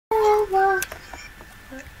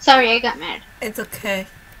Sorry, I got mad. It's okay.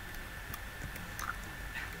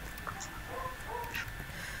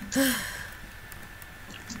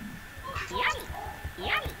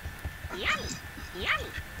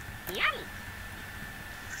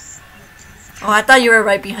 Oh, I thought you were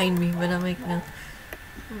right behind me, but I'm like, no.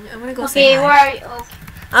 I'm gonna go say hi. Where are you? Okay.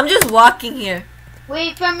 I'm just walking here.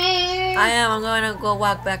 Wait for me. I am. I'm going to go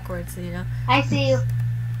walk backwards, you know. I see you.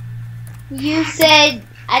 You said,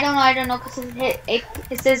 I don't know, because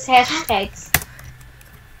it says hashtags.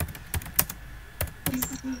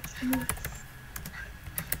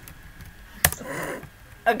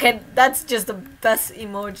 Okay, that's just the best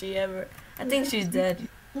emoji ever. I think she's dead.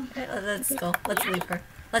 Okay, let's go. Let's leave her.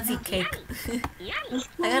 Let's eat cake. I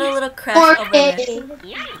got a little crash over there.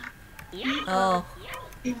 Oh.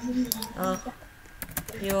 Oh.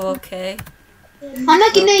 You okay? I'm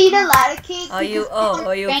not gonna eat a lot of cake. Are you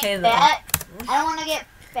okay then? I don't want to get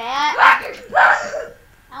fat.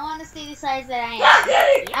 I want to stay the size that I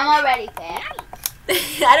am. I'm already fat.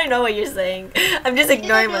 I don't know what you're saying. I'm just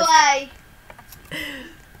ignoring Neither do myself. I.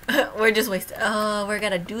 We're just wasting. Oh, we're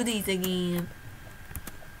gonna do these again.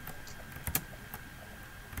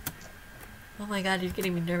 Oh my god, you're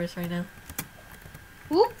getting me nervous right now.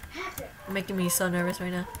 Who? You're making me so nervous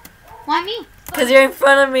right now. Why me? Because you're in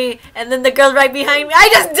front of me, and then the girl's right behind me. I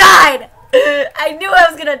just died! I knew I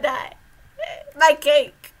was gonna die. My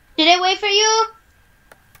cake. Did I wait for you?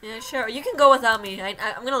 Yeah, sure. You can go without me.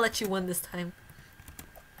 I'm gonna let you win this time.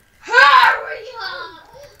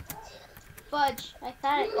 Fudge. I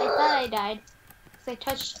thought I died. Because I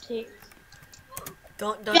touched it.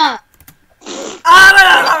 Don't. Yeah.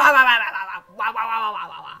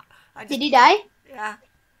 Did he die? Yeah.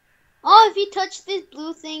 Oh, if you touch this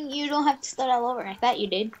blue thing, you don't have to start all over. I thought you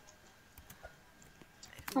did.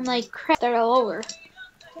 I'm like, crap, start all over.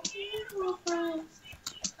 Oh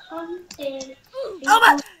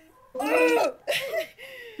my!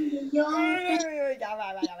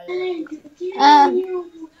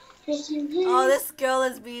 Oh, this girl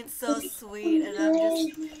is being so sweet, and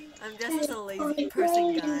I'm just a lazy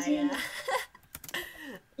person guy.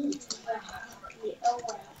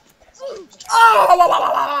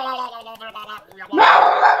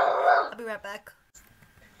 I'll be right back.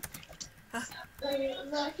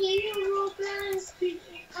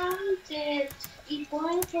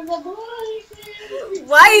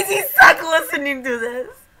 Why is he stuck listening to this?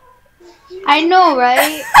 I know,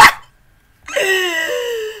 right?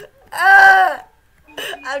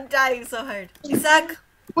 I'm dying so hard. Isaac?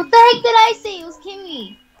 What the heck did I say? It was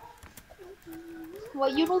Kimmy. Well,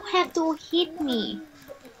 you don't have to hit me.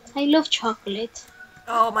 I love chocolate.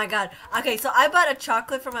 Oh my god. Okay, so I bought a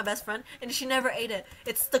chocolate for my best friend and she never ate it.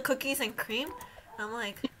 It's the cookies and cream. I'm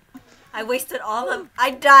like, I wasted all of them.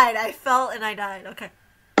 I died. I fell and I died. Okay.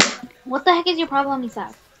 What the heck is your problem,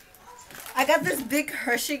 Isaac? I got this big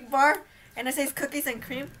Hershey bar and it says cookies and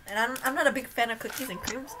cream. And I'm not a big fan of cookies and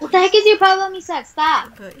creams. What the heck is your problem, Isaac?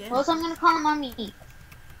 Stop. But yeah. Or else I'm gonna call mommy.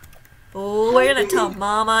 Oh, we're gonna tell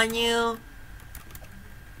mom on you.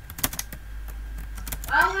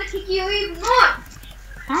 I'm gonna kick you even more.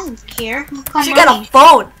 I don't care. She got a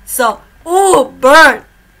phone, so ooh, burn.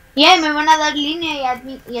 Yeah, me van a dar línea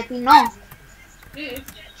y a ti no.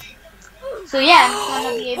 So yeah, I'm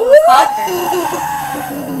gonna be able to call her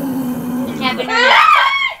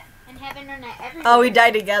and have internet everywhere. Oh, we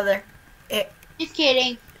died together. Just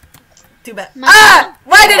kidding. Too bad.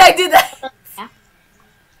 Why did I do that? Yeah.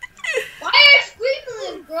 Why are you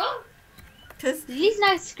screaming, bro? Cause He's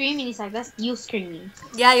not screaming, he's like, that's you screaming.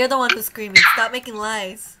 yeah, you're the one who's screaming. Stop making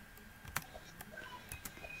lies.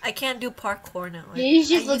 I can't do parkour now. He's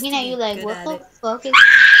just I used looking to at be you like, good what at the it. fuck is...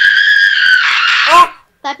 Oh!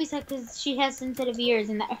 Stop, he's like, because she has sensitive ears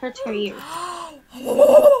and that hurts her ears. I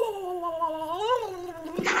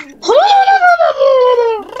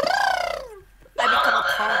become a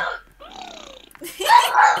car.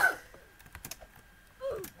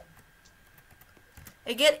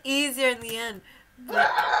 It get easier in the end. But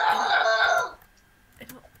I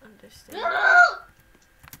don't understand.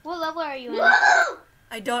 What level are you in?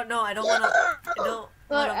 I don't know. I don't wanna.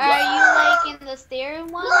 But are you like in the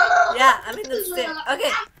steering one? Yeah, I'm in the stair.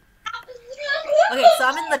 Okay. Okay, so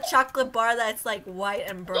I'm in the chocolate bar that's like white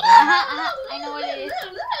and brown. I know what it is.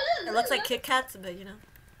 It looks like Kit Kats, but you know,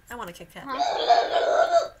 I want a Kit Kat.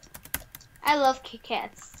 I love Kit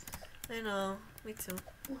Kats. I know, me too.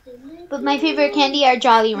 But my favorite candy are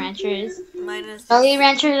Jolly Ranchers. Mine is. Jolly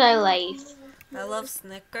Ranchers are life. I love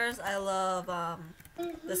Snickers. I love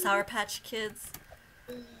the Sour Patch Kids.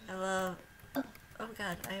 I love. Oh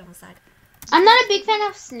god, I almost died. I'm not a big fan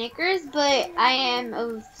of Snickers, but I am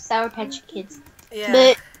of Sour Patch Kids. Yeah.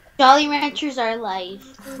 But Jolly Ranchers are life.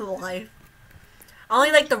 Life. I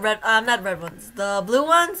only like the red, not red ones. The blue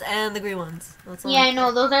ones and the green ones. That's all. Yeah, I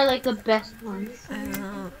know. Those are like the best ones.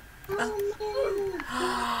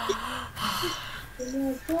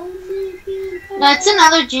 That's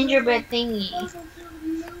another gingerbread thingy.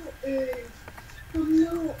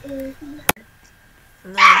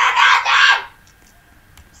 Nice.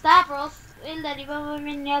 Stop, bro. He's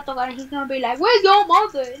gonna be like, "Where's your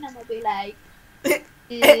mother?" And I'm gonna be like,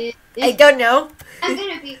 I don't know. I'm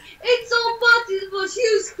gonna be. It's so possible. She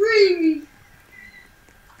was screaming.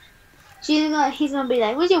 He's gonna be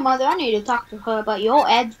like, "Where's your mother? I need to talk to her about your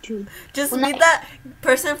attitude." Just When meet that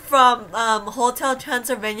person from Hotel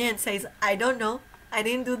Transylvania and says, "I don't know. I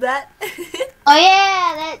didn't do that." Oh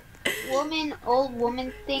yeah, that old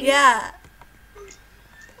woman thing. Yeah,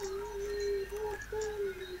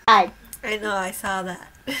 God. I know. I saw that.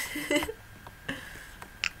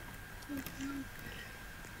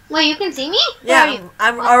 Wait, you can see me? Where Yeah, are you?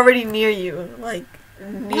 I'm already near you. Like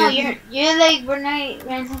No, near. you're like we're not right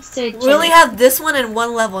next to each We only other. have this one in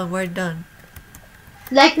one level, and we're done.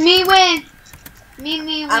 Like me win. Me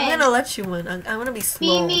win. I'm gonna let you win. I'm gonna be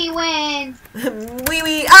slow. Me win.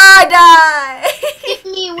 Wee. I die.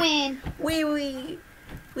 Me win. Wee.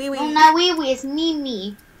 No, not wee. It's me.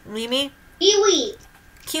 Mimi. Wee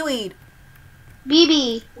Kiwi.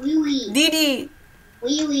 BB. wee. Didi.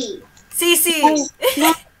 Wee. Cece.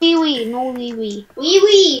 No wee. No wee.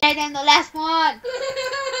 Wee. And then the last one.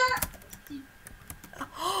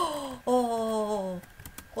 Oh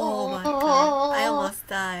my god. I almost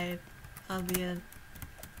died on the end.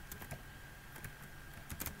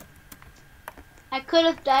 I could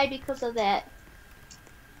have died because of that.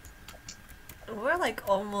 We're like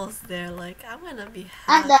almost there. Like, I'm gonna be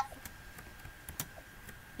I'm happy. done.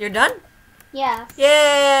 You're done? Yeah.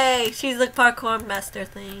 Yay! She's the parkour master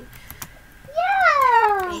thing.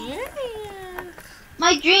 Yeah. Yeah.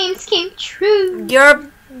 My dreams came true.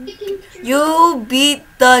 You beat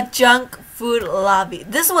the junk food lobby.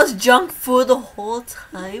 This was junk food the whole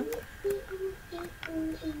time.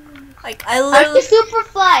 Like, I How do literally. you super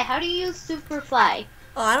fly? How do you use super fly?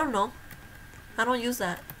 Oh, I don't know. I don't use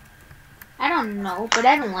that. I don't know, but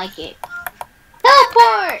I don't like it.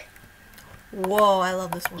 Teleport! Whoa, I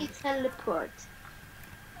love this one. You teleport.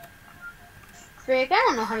 Frick, I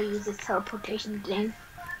don't know how to use this teleportation thing.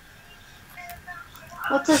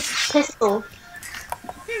 What's a pistol?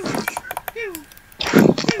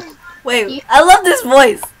 Wait, I love this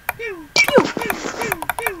voice.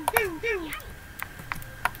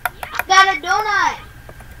 Got a donut!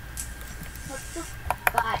 What's the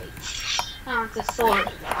body? Oh, it's a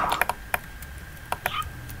sword.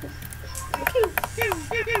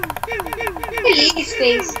 His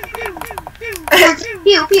face.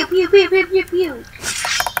 Pew, pew, pew, pew, pew, pew, pew.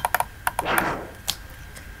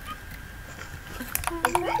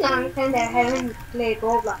 It's been a long time that I haven't played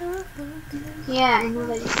Roblox. Yeah, I know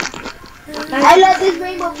that. I love this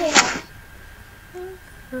rainbow paint.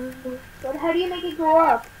 But how do you make it go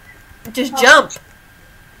up? Just jump.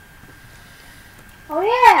 Oh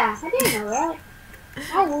yeah, I didn't know that.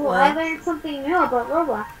 Oh, What? I learned something new about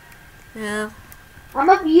Roblox. Yeah. I'm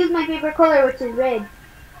gonna use my favorite color, which is red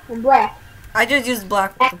and black. I just use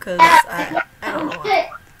black because I don't know why.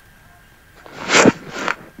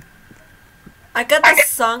 I got the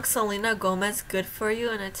song Selena Gomez "Good for You"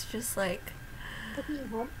 and it's just like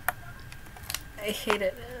I hate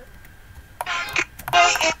it.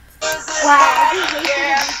 Wow, I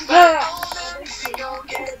just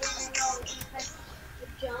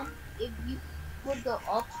jump if you would go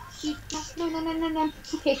up. No.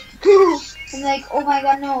 Okay. I'm like, oh my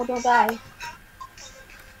god, no, don't die.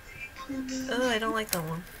 Oh, I don't like that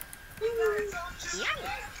one.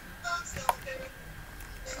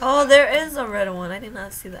 Oh, there is a red one. I did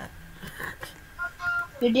not see that.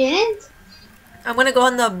 You didn't? I'm gonna go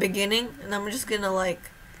in the beginning and I'm just gonna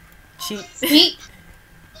like cheat.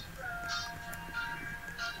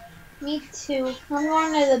 Me too. I'm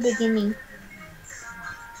going to the beginning.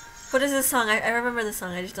 What is this song? I remember the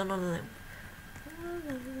song. I just don't know the name.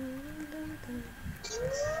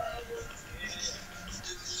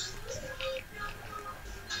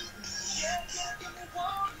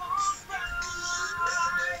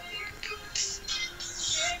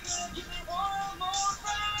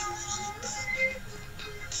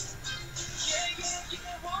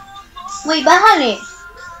 Wait, bájale.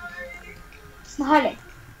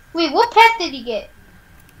 Wait, what path did he get?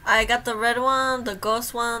 I got the red one, the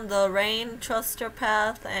ghost one, the rain truster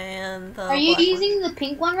path, and the Are you black using the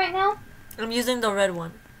pink one right now? one. I'm using the red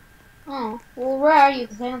one. Oh, well, where are you?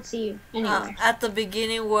 Because I don't see you anywhere. At the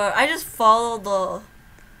beginning where I just follow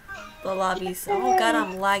the lobbies. Oh god,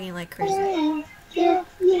 I'm lagging like crazy.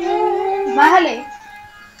 Bájale.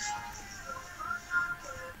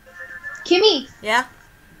 Kimmy, Yeah?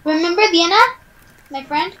 remember Diana? My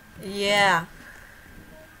friend? Yeah.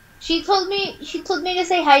 She told me to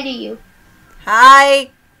say hi to you.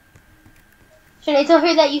 Hi! Should I tell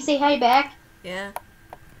her that you say hi back? Yeah.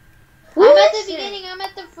 I'm at the beginning, I'm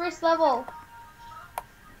at the first level.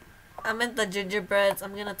 I'm at the gingerbreads.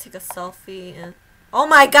 I'm gonna take a selfie and... Oh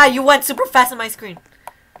my god, you went super fast on my screen.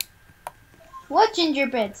 What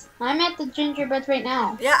gingerbreads? I'm at the gingerbreads right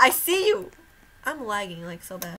now. Yeah, I see you. I'm lagging like so bad.